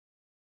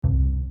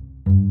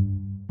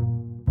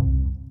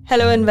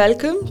Hello and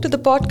welcome to the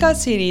podcast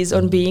series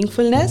on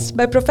Beingfulness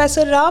by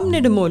Professor Ram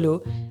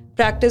Nidumolu,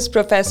 Practice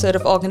Professor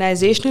of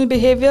Organizational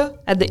Behavior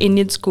at the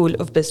Indian School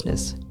of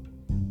Business.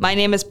 My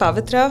name is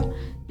Pavitra,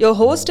 your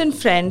host and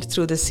friend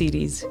through this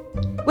series.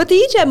 With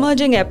each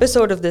emerging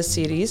episode of this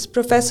series,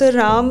 Professor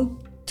Ram,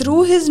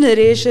 through his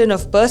narration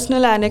of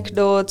personal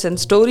anecdotes and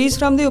stories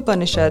from the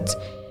Upanishads,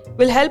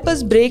 will help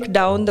us break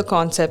down the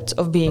concepts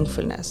of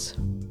beingfulness.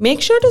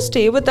 Make sure to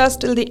stay with us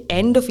till the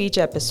end of each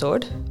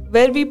episode,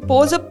 where we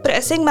pose a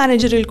pressing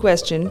managerial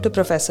question to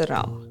Professor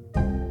Ram.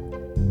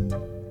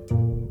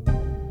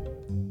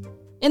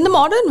 In the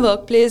modern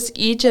workplace,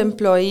 each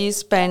employee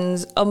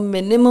spends a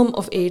minimum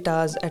of 8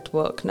 hours at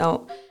work.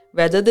 Now,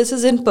 whether this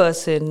is in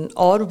person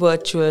or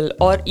virtual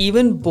or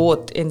even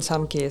both in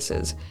some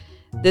cases,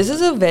 this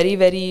is a very,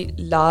 very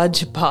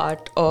large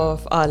part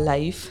of our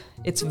life.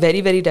 It's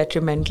very, very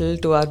detrimental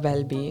to our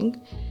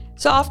well-being.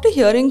 So after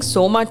hearing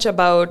so much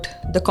about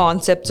the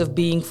concepts of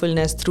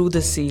beingfulness through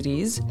this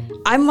series,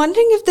 I'm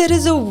wondering if there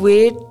is a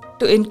way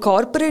to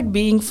incorporate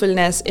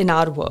beingfulness in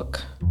our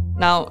work.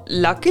 Now,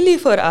 luckily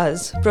for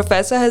us,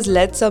 Professor has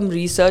led some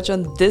research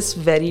on this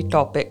very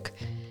topic.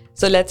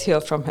 So let's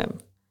hear from him.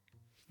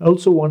 I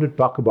also want to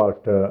talk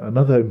about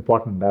another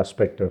important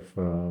aspect of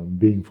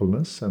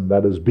beingfulness, and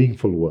that is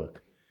beingful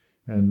work.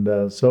 And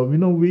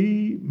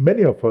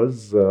many of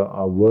us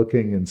are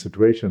working in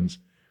situations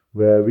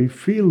where we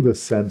feel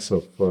this sense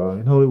of,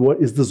 what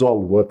is this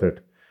all worth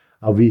it?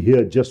 Are we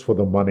here just for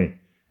the money?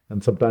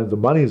 And sometimes the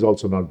money is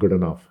also not good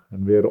enough.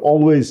 And we're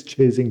always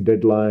chasing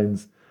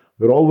deadlines.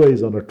 We're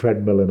always on a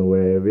treadmill in a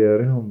way.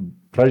 We're,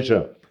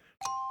 pressure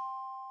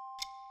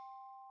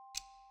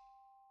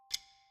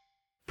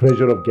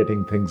of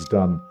getting things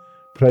done,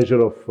 pressure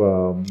of,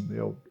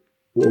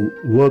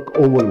 work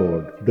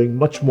overload, doing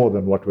much more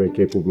than what we're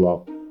capable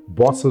of,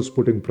 bosses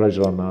putting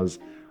pressure on us,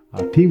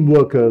 team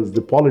workers,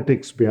 the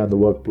politics behind the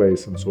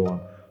workplace, and so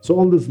on. So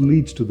all this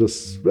leads to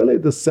this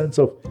sense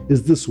of,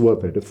 is this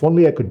worth it? If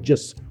only I could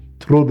just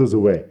throw this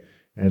away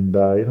and,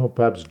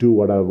 perhaps do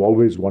what I've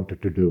always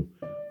wanted to do.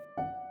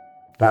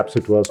 Perhaps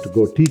it was to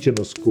go teach in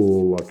a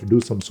school or to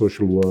do some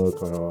social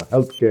work or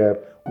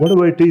healthcare,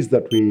 whatever it is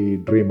that we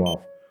dream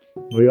of.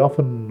 We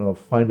often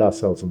find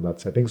ourselves in that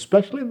setting,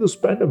 especially in this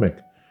pandemic,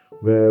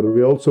 where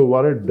we're also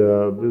worried,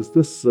 is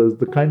this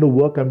the kind of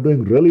work I'm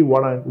doing really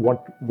what I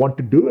want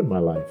to do in my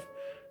life?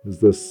 Is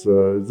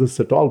this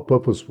at all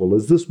purposeful?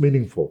 Is this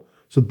meaningful?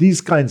 So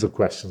these kinds of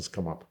questions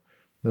come up.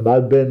 And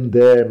I've been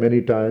there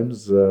many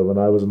times when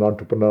I was an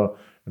entrepreneur,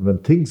 and when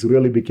things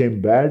really became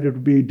bad, it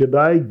would be, did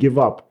I give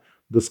up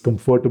this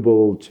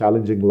comfortable,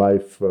 challenging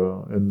life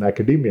in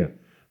academia,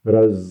 where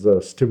I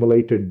was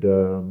stimulated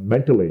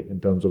mentally in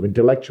terms of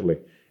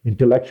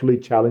intellectually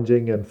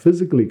challenging and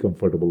physically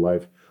comfortable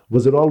life?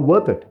 Was it all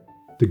worth it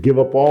to give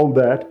up all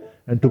that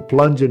and to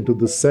plunge into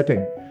this setting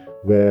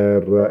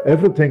where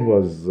everything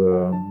was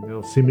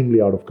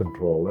seemingly out of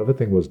control,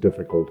 everything was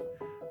difficult?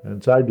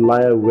 And so I'd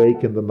lie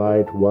awake in the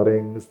night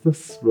worrying, is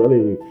this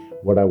really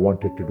what I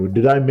wanted to do?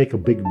 Did I make a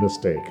big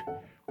mistake?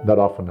 That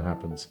often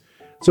happens.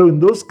 So in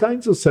those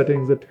kinds of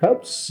settings, it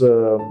helps,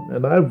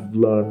 and I've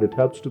learned, it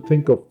helps to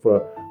think of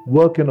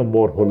work in a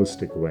more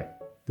holistic way,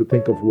 to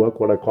think of work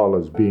what I call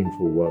as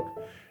beingful work.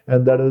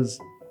 And that is,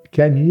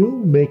 can you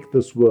make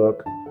this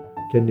work?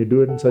 Can you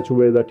do it in such a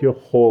way that your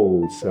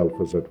whole self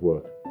is at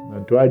work?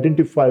 And to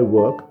identify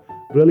work,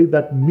 really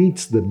that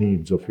meets the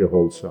needs of your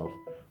whole self.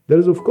 There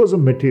is, of course, a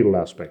material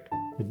aspect.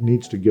 It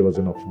needs to give us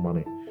enough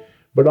money.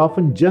 But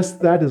often just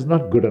that is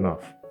not good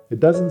enough. It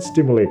doesn't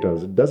stimulate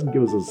us. It doesn't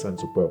give us a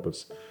sense of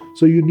purpose.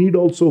 So you need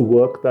also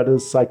work that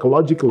is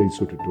psychologically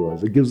suited to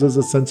us. It gives us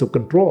a sense of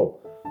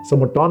control,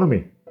 some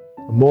autonomy,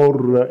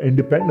 more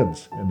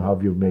independence in how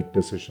you make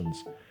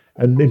decisions,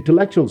 and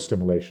intellectual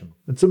stimulation.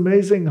 It's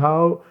amazing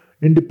how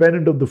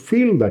independent of the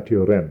field that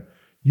you're in,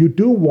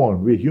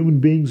 we're human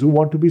beings who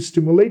want to be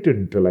stimulated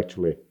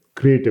intellectually,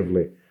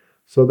 creatively.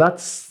 So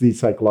that's the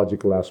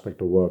psychological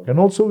aspect of work. And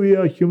also we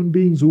are human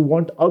beings who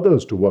want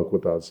others to work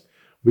with us.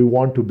 We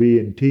want to be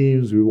in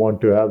teams. We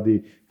want to have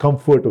the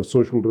comfort of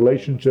social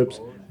relationships.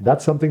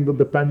 That's something that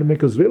the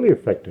pandemic has really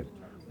affected.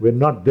 We're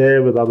not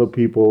there with other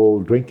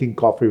people, drinking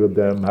coffee with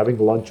them, having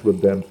lunch with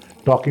them,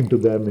 talking to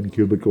them in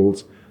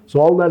cubicles. So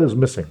all that is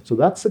missing. So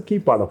that's a key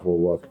part of our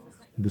work,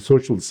 the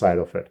social side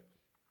of it.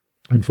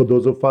 And for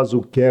those of us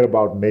who care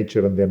about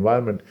nature and the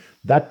environment,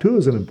 that too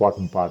is an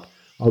important part.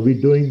 Are we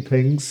doing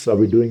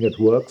at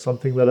work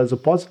something that has a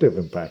positive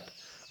impact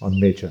on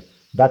nature?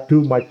 That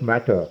too might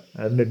matter,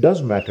 and it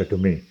does matter to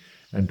me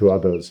and to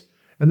others.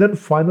 And then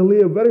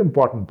finally, a very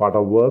important part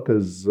of work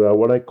is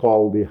what I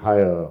call the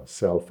higher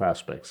self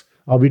aspects.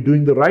 Are we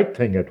doing the right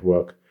thing at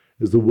work?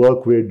 Is the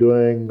work we're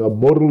doing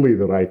morally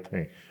the right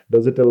thing?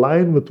 Does it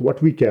align with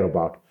what we care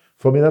about?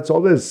 For me, that's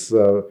always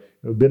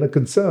been a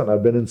concern.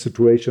 I've been in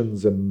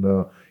situations, and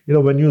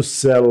when you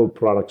sell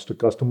products to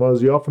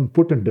customers, you're often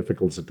put in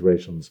difficult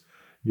situations.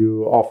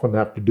 You often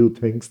have to do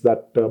things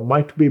that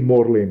might be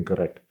morally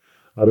incorrect.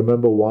 I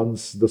remember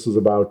once, this was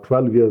about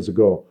 12 years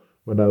ago,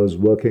 when I was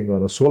working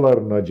on a solar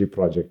energy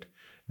project.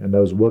 And I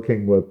was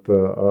working with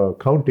a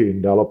county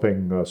in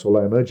developing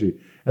solar energy.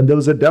 And there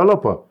was a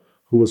developer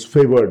who was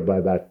favored by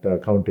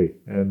that county.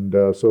 And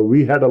so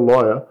we had a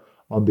lawyer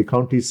on the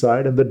county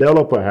side, and the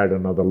developer had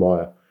another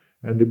lawyer.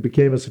 And it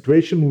became a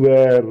situation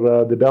where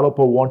the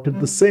developer wanted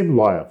the same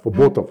lawyer for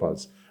both of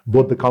us,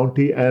 both the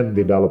county and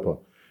the developer.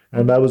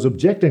 And I was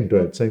objecting to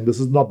it, saying this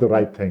is not the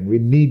right thing. We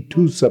need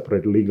two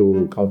separate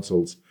legal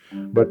counsels.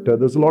 But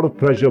there's a lot of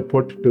pressure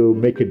put to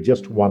make it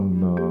just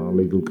one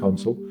legal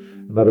counsel.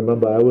 And I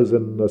remember I was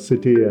in the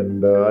city,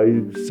 and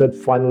I said,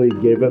 finally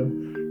gave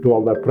in to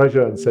all that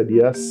pressure and said,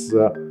 yes,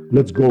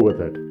 let's go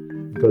with it.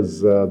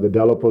 Because the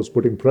developer was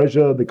putting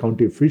pressure, the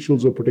county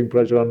officials were putting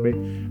pressure on me.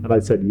 And I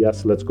said,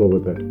 yes, let's go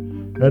with it.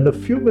 And a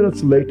few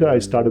minutes later, I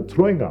started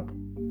throwing up.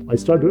 I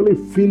started really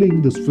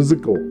feeling this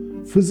physical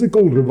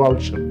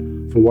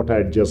revulsion for what I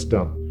had just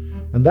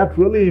done. And that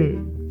really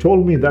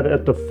told me that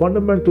at a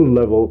fundamental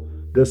level,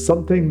 there's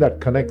something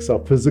that connects our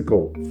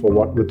physical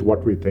with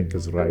what we think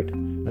is right.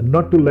 And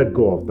not to let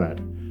go of that,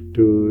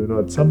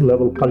 to at some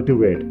level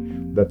cultivate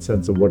that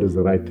sense of what is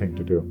the right thing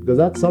to do. Because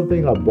that's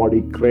something our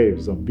body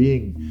craves, our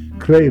being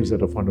craves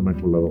at a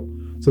fundamental level.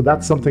 So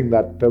that's something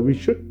that we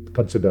should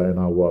consider in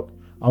our work.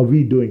 Are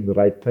we doing the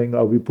right thing?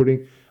 Are we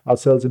putting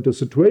ourselves into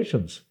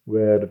situations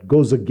where it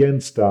goes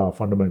against our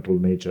fundamental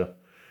nature?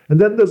 And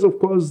then there's, of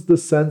course, the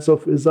sense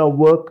of, is our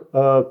work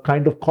a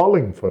kind of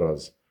calling for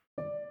us?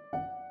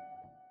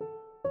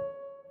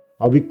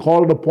 Are we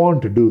called upon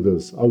to do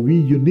this? Are we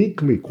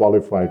uniquely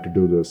qualified to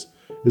do this?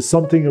 Is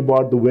something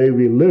about the way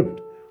we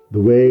lived, the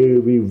way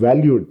we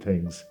valued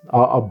things,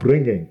 our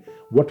upbringing,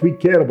 what we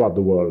care about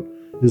the world?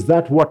 Is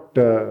that what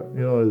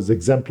is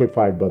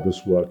exemplified by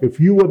this work? If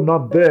you were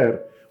not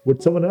there,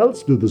 would someone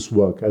else do this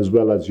work as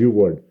well as you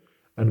would?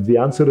 And if the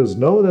answer is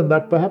no, then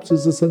that perhaps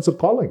is a sense of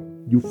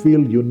calling. You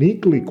feel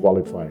uniquely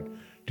qualified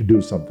to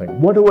do something,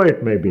 whatever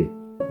it may be.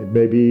 It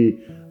may be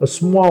a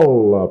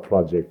small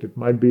project. It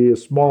might be a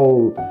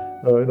small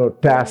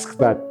task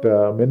that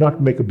may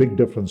not make a big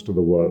difference to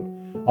the world.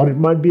 Or it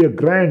might be a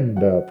grand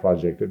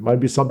project. It might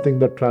be something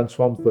that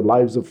transforms the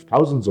lives of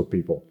thousands of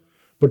people.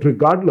 But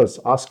regardless,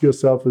 ask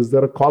yourself, is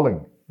there a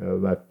calling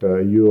that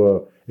you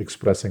are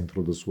expressing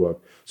through this work?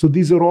 So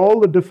these are all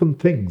the different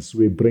things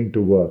we bring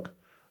to work.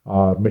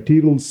 Our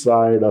material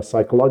side, our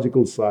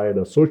psychological side,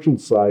 our social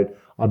side,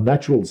 our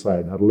natural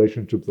side, our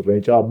relationship with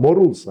nature, our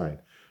moral side,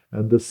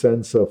 and the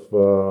sense of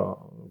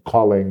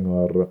calling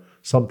or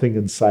something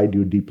inside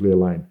you deeply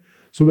aligned.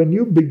 So when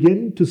you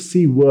begin to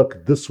see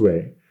work this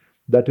way,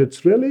 that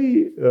it's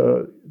really,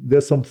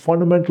 there's some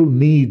fundamental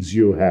needs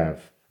you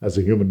have as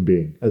a human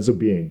being, as a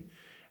being.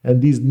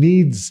 And these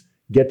needs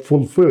get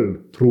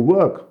fulfilled through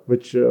work,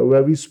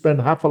 where we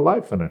spend half a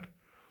life in it.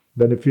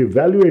 Then if you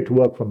evaluate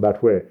work from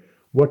that way,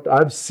 what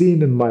I've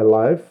seen in my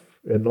life,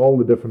 in all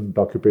the different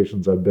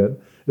occupations I've been,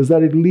 is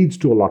that it leads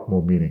to a lot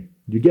more meaning.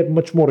 You get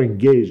much more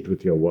engaged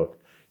with your work.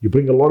 You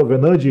bring a lot of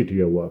energy to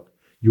your work.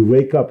 You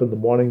wake up in the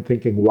morning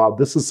thinking, wow,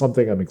 this is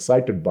something I'm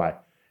excited by.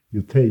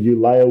 You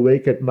lie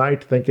awake at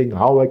night thinking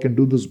how I can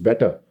do this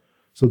better.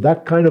 So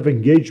that kind of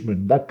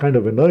engagement, that kind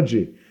of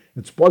energy,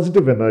 it's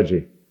positive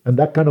energy. And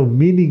that kind of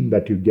meaning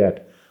that you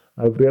get,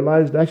 I've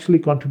realized actually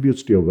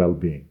contributes to your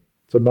well-being.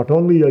 So not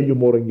only are you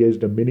more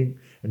engaged in meaning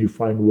and you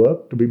find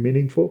work to be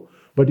meaningful,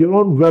 but your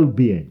own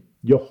well-being,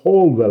 your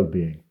whole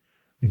well-being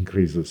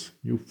increases.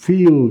 You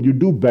feel you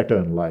do better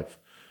in life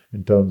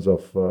in terms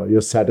of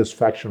your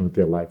satisfaction with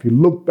your life. You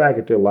look back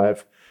at your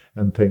life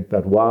and think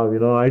that, wow,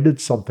 I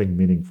did something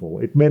meaningful.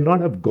 It may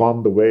not have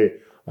gone the way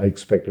I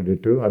expected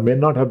it to. I may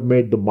not have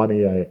made the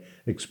money I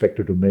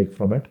expected to make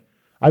from it.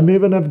 I may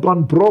even have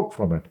gone broke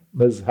from it.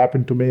 This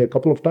happened to me a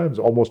couple of times,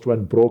 almost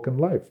went broke in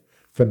life,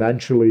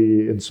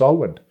 financially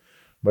insolvent.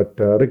 But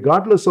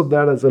regardless of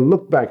that, as I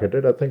look back at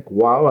it, I think,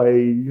 wow,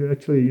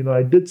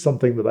 I did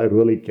something that I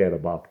really cared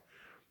about.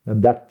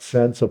 And that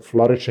sense of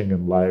flourishing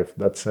in life,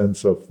 that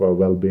sense of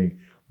well-being,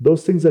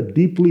 those things are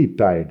deeply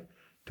tied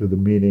to the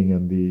meaning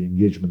and the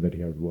engagement that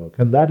you have at work.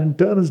 And that in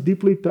turn is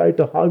deeply tied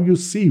to how you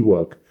see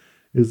work.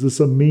 Is this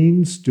a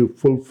means to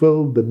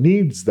fulfill the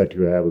needs that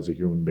you have as a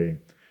human being?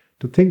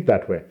 To think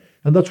that way.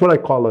 And that's what I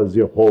call as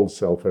your whole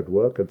self at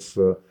work. It's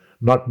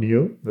not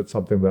new. That's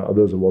something that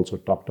others have also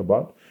talked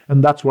about.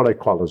 And that's what I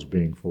call as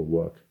beingful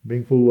work.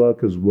 Beingful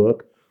work is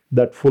work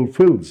that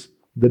fulfills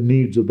the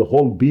needs of the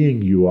whole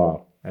being you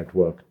are at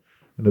work.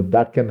 And if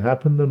that can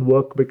happen, then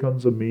work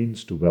becomes a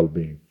means to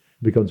well-being,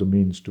 becomes a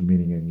means to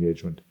meaning and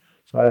engagement.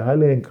 So I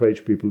highly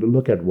encourage people to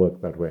look at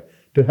work that way,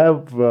 to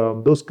have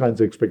those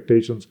kinds of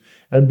expectations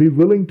and be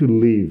willing to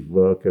leave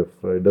work if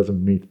it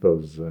doesn't meet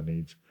those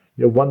needs.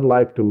 You have one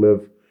life to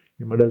live.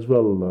 You might as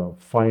well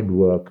find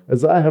work,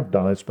 as I have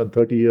done. I spent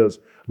 30 years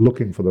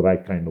looking for the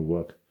right kind of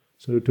work.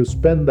 So to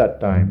spend that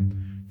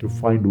time to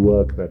find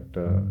work that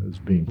is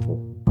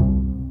beingful.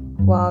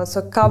 Wow,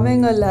 so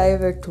coming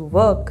alive at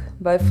work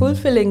by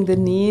fulfilling the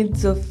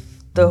needs of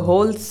the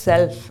whole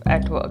self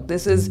at work.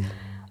 This is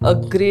a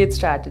great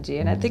strategy,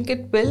 and I think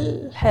it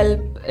will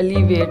help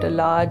alleviate a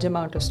large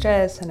amount of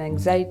stress and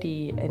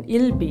anxiety and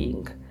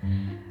ill-being.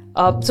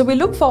 So we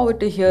look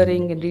forward to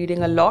hearing and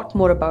reading a lot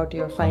more about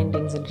your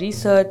findings and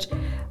research.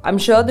 I'm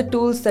sure the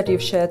tools that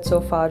you've shared so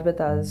far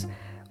with us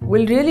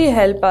will really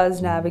help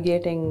us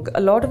navigating a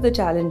lot of the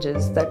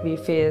challenges that we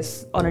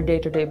face on a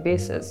day-to-day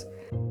basis.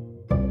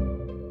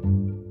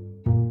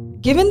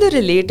 Given the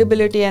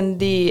relatability and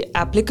the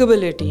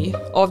applicability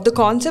of the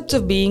concepts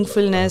of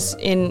beingfulness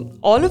in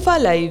all of our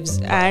lives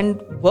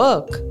and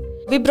work,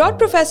 we brought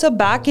Professor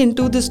back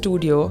into the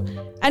studio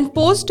and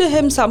posed to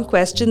him some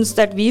questions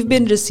that we've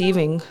been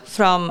receiving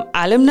from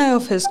alumni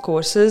of his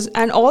courses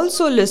and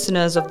also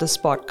listeners of this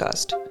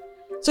podcast.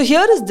 So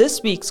here is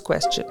this week's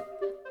question.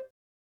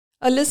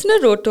 A listener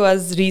wrote to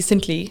us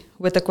recently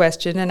with a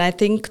question, and I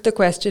think the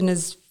question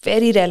is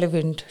very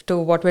relevant to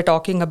what we're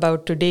talking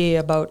about today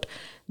about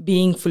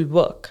beingful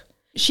work.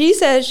 She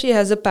says she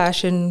has a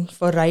passion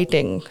for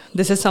writing.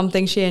 This is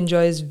something she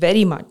enjoys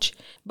very much,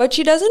 but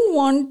she doesn't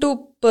want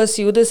to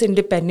pursue this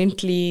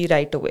independently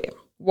right away.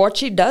 What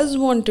she does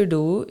want to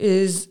do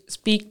is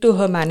speak to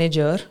her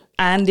manager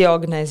and the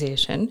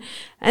organization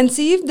and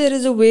see if there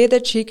is a way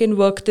that she can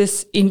work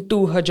this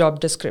into her job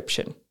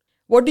description.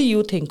 What do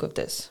you think of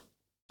this?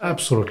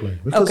 Absolutely.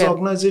 Because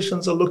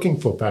organizations are looking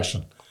for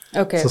passion.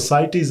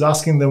 Society is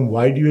asking them,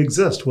 why do you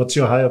exist? What's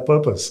your higher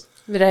purpose?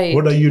 Right.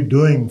 What are you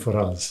doing for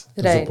us?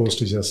 As opposed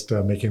to just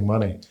making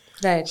money.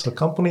 Right. So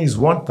companies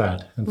want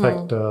that. In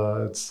fact,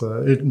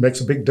 it makes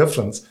a big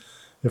difference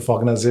if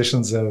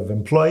organizations have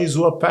employees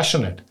who are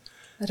passionate.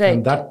 Right.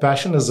 And that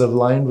passion is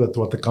aligned with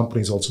what the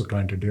company is also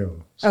trying to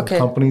do. So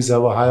companies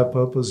have a higher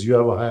purpose, you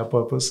have a higher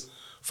purpose.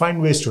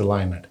 Find ways to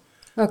align it.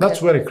 That's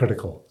very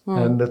critical.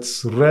 And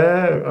it's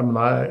rare. I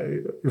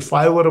mean, if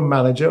I were a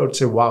manager, I would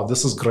say, wow,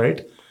 this is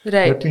great.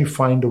 Let me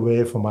find a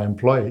way for my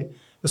employee,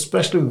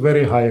 especially with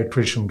very high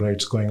attrition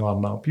rates going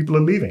on now. People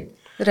are leaving.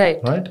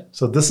 Right?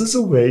 So this is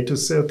a way to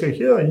say, okay,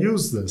 here,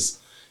 use this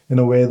in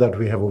a way that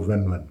we have a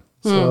win-win.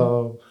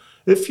 So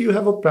if you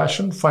have a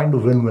passion, find a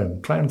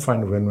win-win. Try and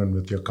find a win-win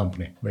with your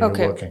company where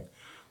you're working.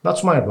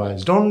 That's my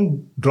advice.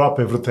 Don't drop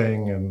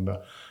everything. And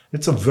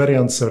it's a very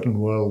uncertain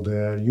world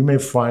there. You may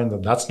find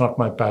that that's not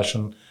my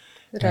passion.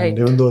 And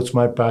even though it's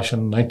my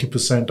passion,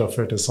 90% of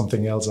it is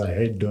something else I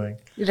hate doing.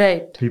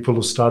 People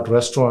who start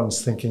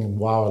restaurants thinking,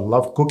 wow, I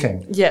love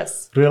cooking.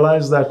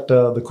 Realize that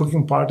the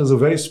cooking part is a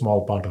very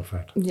small part of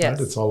it. Right?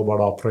 It's all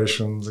about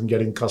operations and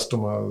getting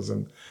customers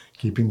and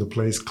keeping the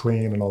place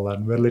clean and all that.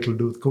 And very little to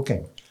do with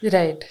cooking.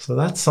 So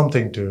that's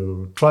something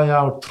to try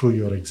out through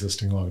your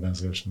existing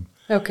organization.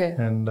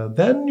 And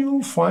then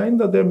you'll find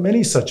that there are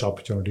many such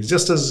opportunities,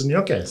 just as in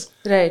your case.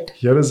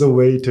 Here is a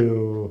way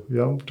to,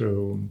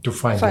 to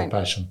find your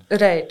passion.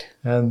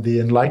 And the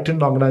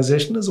enlightened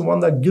organization is the one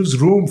that gives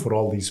room for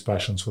all these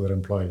passions for their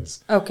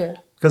employees.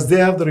 Because they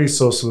have the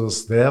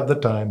resources, they have the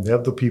time, they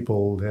have the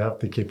people, they have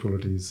the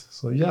capabilities.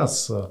 So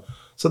yes,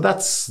 so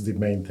that's the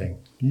main thing.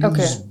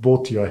 Use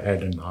both your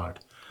head and heart.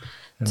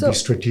 And be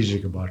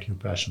strategic about your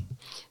passion.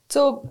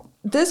 So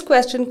this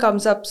question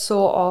comes up so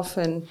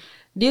often.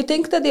 Do you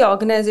think that the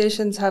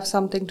organizations have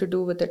something to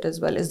do with it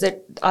as well?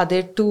 Are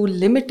they too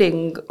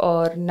limiting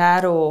or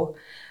narrow,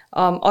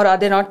 or are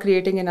they not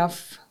creating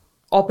enough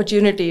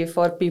opportunity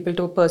for people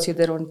to pursue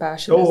their own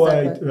passion?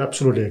 I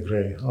absolutely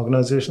agree.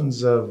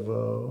 Organizations have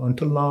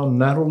until now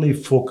narrowly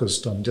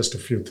focused on just a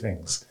few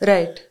things.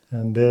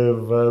 And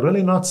they've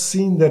really not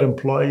seen their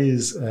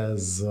employees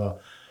as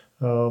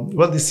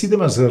they see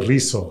them as a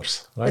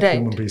resource,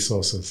 Human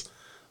resources.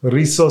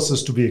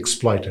 Resources to be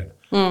exploited,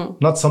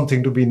 not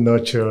something to be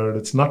nurtured.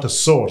 It's not a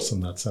source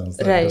in that sense,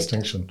 that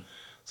distinction.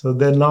 So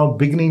they're now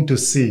beginning to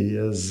see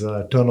as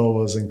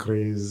turnovers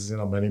increase,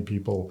 many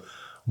people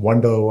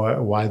wonder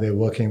why they're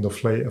working in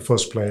the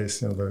first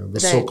place, the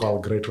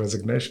so-called Great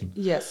Resignation.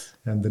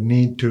 And the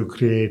need to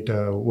create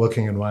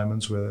working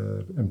environments where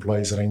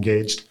employees are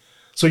engaged.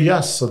 So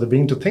so they're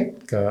beginning to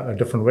think a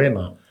different way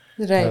now.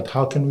 That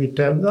how can we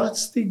tell?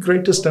 That's the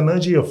greatest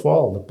energy of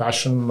all, the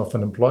passion of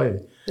an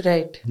employee.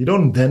 You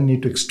don't then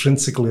need to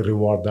extrinsically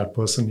reward that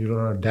person. You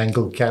don't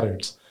dangle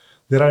carrots.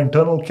 There are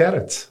internal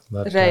carrots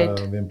that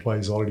the employee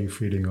is already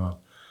feeding on.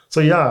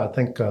 So I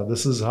think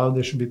this is how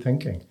they should be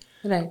thinking.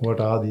 What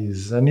are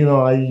these? And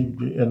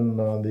in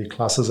the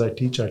classes I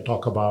teach, I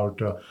talk about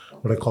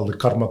what I call the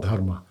karma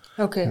dharma.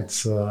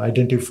 It's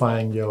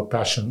identifying your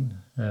passion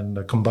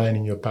and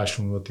combining your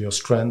passion with your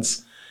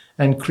strengths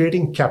and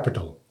creating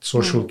capital,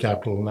 social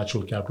capital,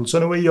 natural capital. So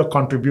in a way, you're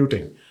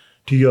contributing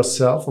to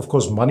yourself. Of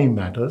course, money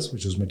matters,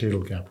 which is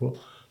material capital,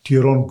 to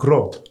your own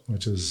growth,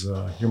 which is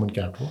human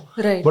capital,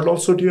 but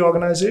also to your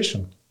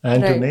organization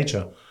and to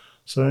nature.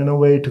 So in a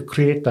way, to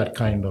create that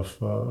kind of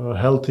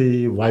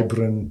healthy,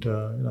 vibrant,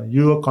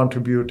 you are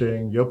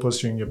contributing, you're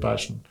pursuing your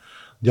passion.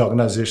 The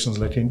organization's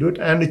letting you do it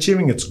and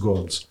achieving its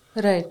goals.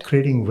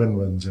 Creating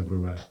win-wins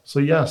everywhere. So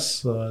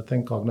yes, I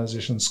think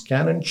organizations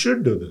can and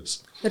should do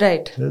this.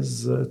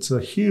 It's a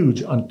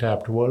huge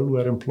untapped world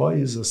where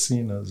employees are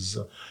seen as,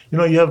 you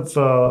have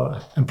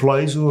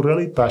employees who are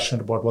really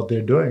passionate about what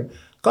they're doing.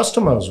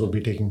 Customers will be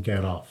taken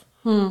care of.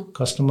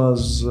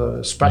 Customers,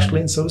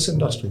 especially in service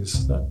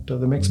industries, that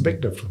makes a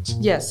big difference.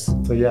 Yes.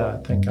 So yeah, I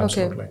think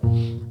absolutely.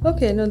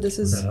 Okay, no, this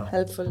is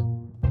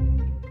helpful.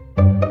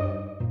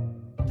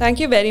 Thank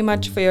you very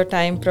much for your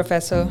time,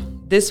 Professor.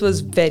 This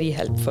was very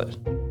helpful.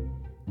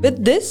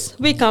 With this,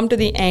 we come to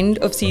the end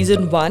of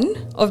season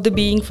 1 of the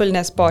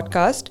Beingfulness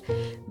podcast,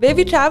 where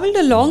we traveled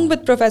along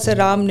with Professor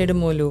Ram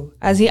Nidamolu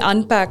as he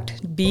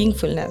unpacked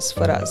beingfulness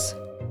for us.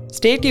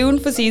 Stay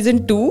tuned for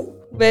season 2,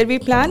 where we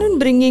plan on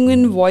bringing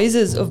in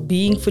voices of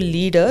beingful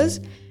leaders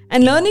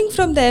and learning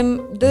from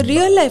them the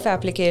real-life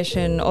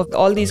application of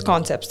all these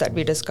concepts that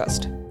we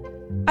discussed.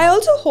 I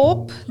also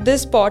hope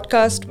this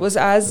podcast was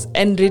as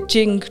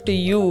enriching to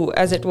you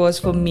as it was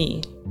for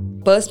me.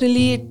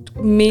 Personally, it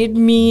made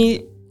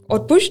me or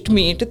pushed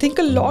me to think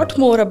a lot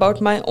more about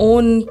my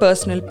own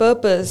personal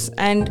purpose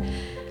and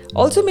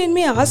also made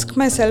me ask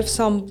myself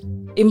some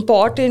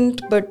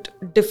important but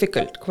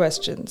difficult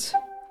questions.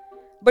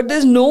 But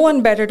there's no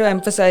one better to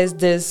emphasize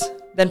this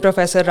than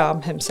Professor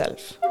Ram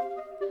himself.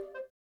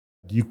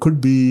 You could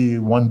be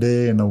one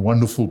day in a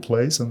wonderful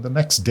place and the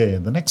next day,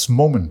 the next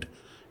moment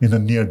in a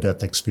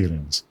near-death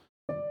experience.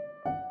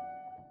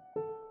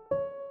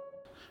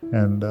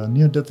 And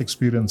near-death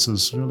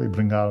experiences really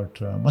bring out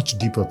much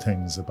deeper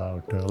things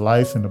about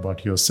life and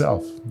about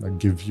yourself that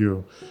give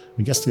you,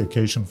 I guess, the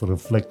occasion for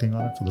reflecting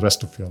on it for the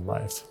rest of your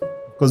life.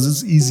 Because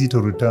it's easy to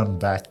return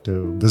back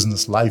to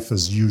business life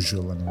as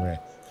usual in a way.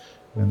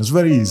 And it's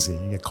very easy,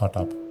 you get caught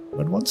up.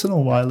 But once in a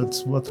while,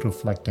 it's worth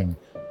reflecting.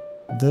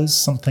 There's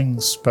something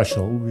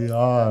special. We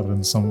are,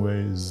 in some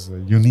ways,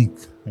 unique,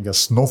 I guess,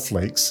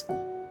 snowflakes.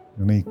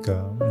 Unique.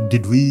 And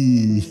did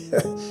we,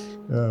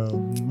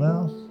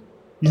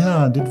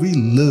 did we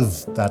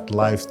live that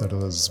life that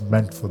was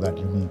meant for that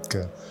unique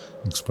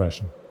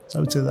expression? So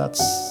I would say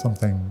that's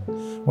something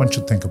one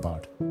should think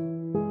about.